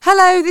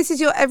Hello, this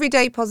is your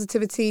Everyday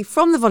Positivity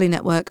from the Volley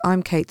Network.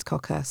 I'm Kate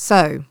Cocker.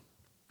 So,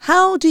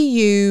 how do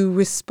you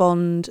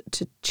respond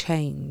to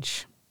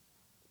change?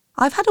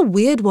 I've had a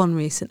weird one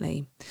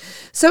recently.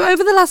 So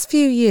over the last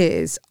few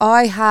years,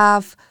 I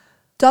have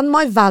done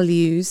my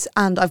values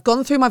and I've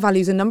gone through my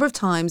values a number of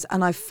times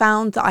and I've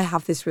found that I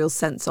have this real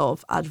sense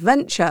of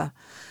adventure.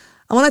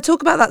 And when I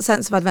talk about that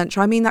sense of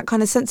adventure, I mean that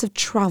kind of sense of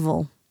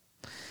travel.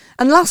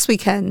 And last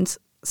weekend,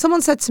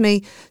 someone said to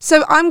me,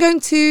 so I'm going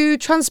to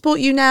transport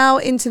you now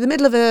into the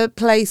middle of a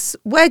place.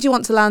 Where do you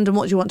want to land and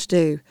what do you want to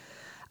do?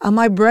 And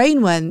my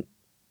brain went,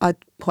 I'd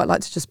quite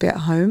like to just be at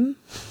home.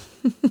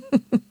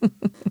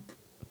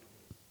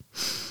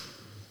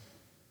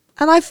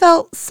 And I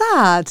felt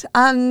sad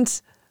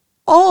and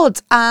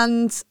odd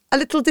and a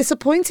little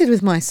disappointed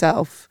with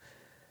myself.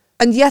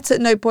 And yet at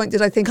no point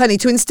did I think I need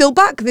to instill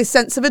back this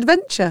sense of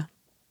adventure.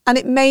 And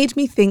it made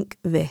me think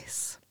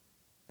this.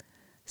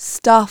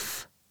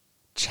 Stuff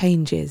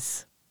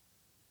changes.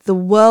 The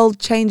world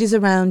changes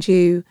around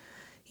you.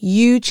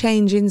 You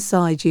change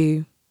inside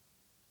you.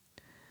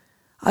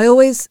 I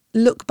always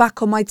look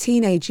back on my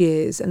teenage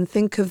years and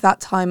think of that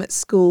time at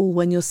school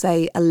when you're,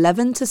 say,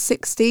 11 to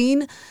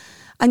 16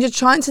 and you're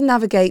trying to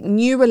navigate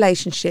new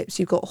relationships.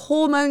 You've got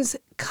hormones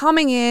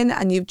coming in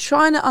and you're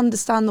trying to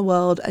understand the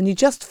world and you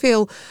just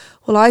feel,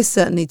 well, I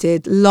certainly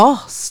did,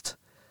 lost.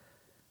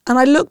 And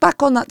I look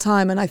back on that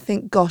time and I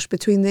think, gosh,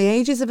 between the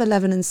ages of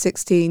 11 and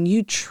 16,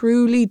 you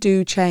truly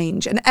do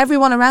change and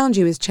everyone around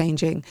you is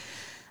changing.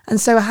 And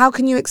so how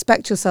can you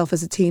expect yourself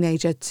as a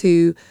teenager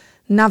to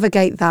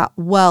navigate that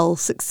well,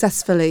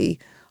 successfully,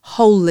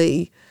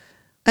 wholly,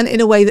 and in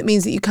a way that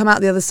means that you come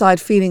out the other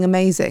side feeling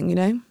amazing, you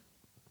know?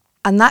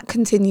 And that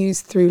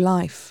continues through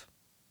life.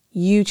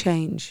 You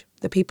change.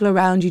 The people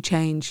around you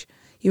change.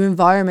 Your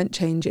environment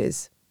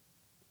changes.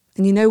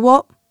 And you know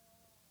what?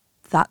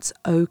 That's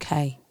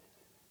okay.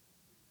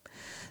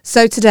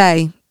 So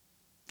today,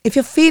 if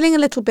you're feeling a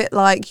little bit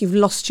like you've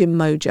lost your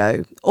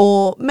mojo,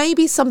 or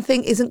maybe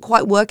something isn't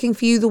quite working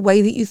for you the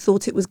way that you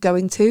thought it was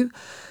going to,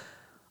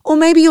 or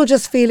maybe you're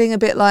just feeling a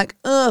bit like,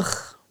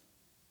 ugh,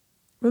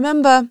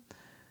 remember,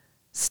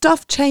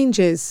 stuff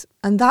changes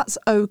and that's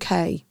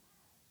okay.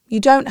 You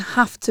don't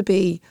have to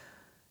be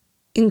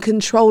in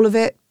control of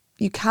it.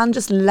 You can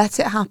just let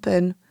it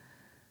happen.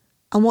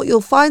 And what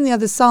you'll find the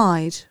other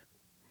side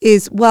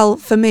is, well,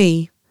 for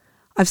me,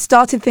 I've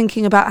started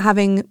thinking about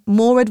having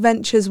more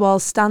adventures while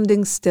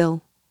standing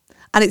still.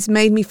 And it's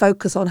made me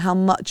focus on how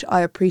much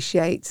I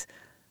appreciate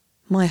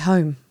my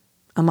home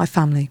and my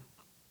family.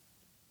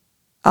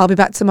 I'll be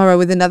back tomorrow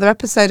with another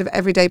episode of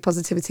Everyday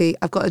Positivity.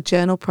 I've got a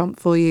journal prompt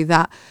for you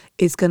that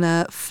is going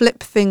to flip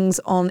things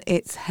on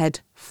its head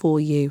for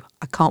you.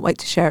 I can't wait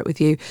to share it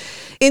with you.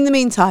 In the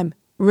meantime,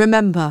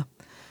 remember,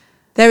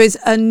 there is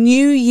a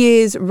New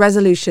Year's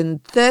resolution,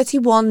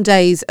 31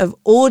 days of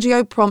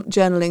audio prompt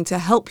journaling to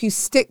help you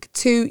stick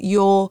to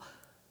your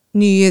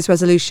New Year's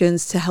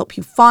resolutions, to help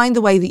you find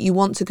the way that you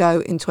want to go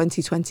in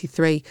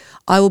 2023.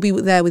 I will be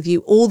there with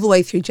you all the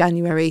way through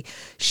January,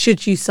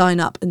 should you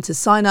sign up. And to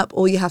sign up,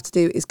 all you have to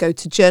do is go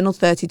to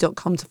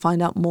journal30.com to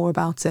find out more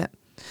about it.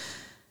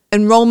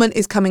 Enrollment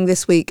is coming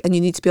this week and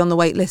you need to be on the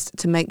wait list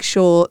to make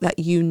sure that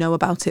you know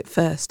about it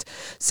first.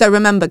 So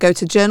remember, go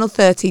to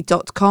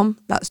journal30.com,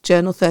 that's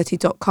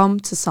journal30.com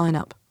to sign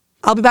up.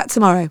 I'll be back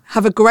tomorrow.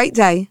 Have a great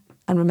day.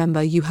 And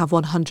remember, you have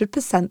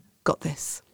 100% got this.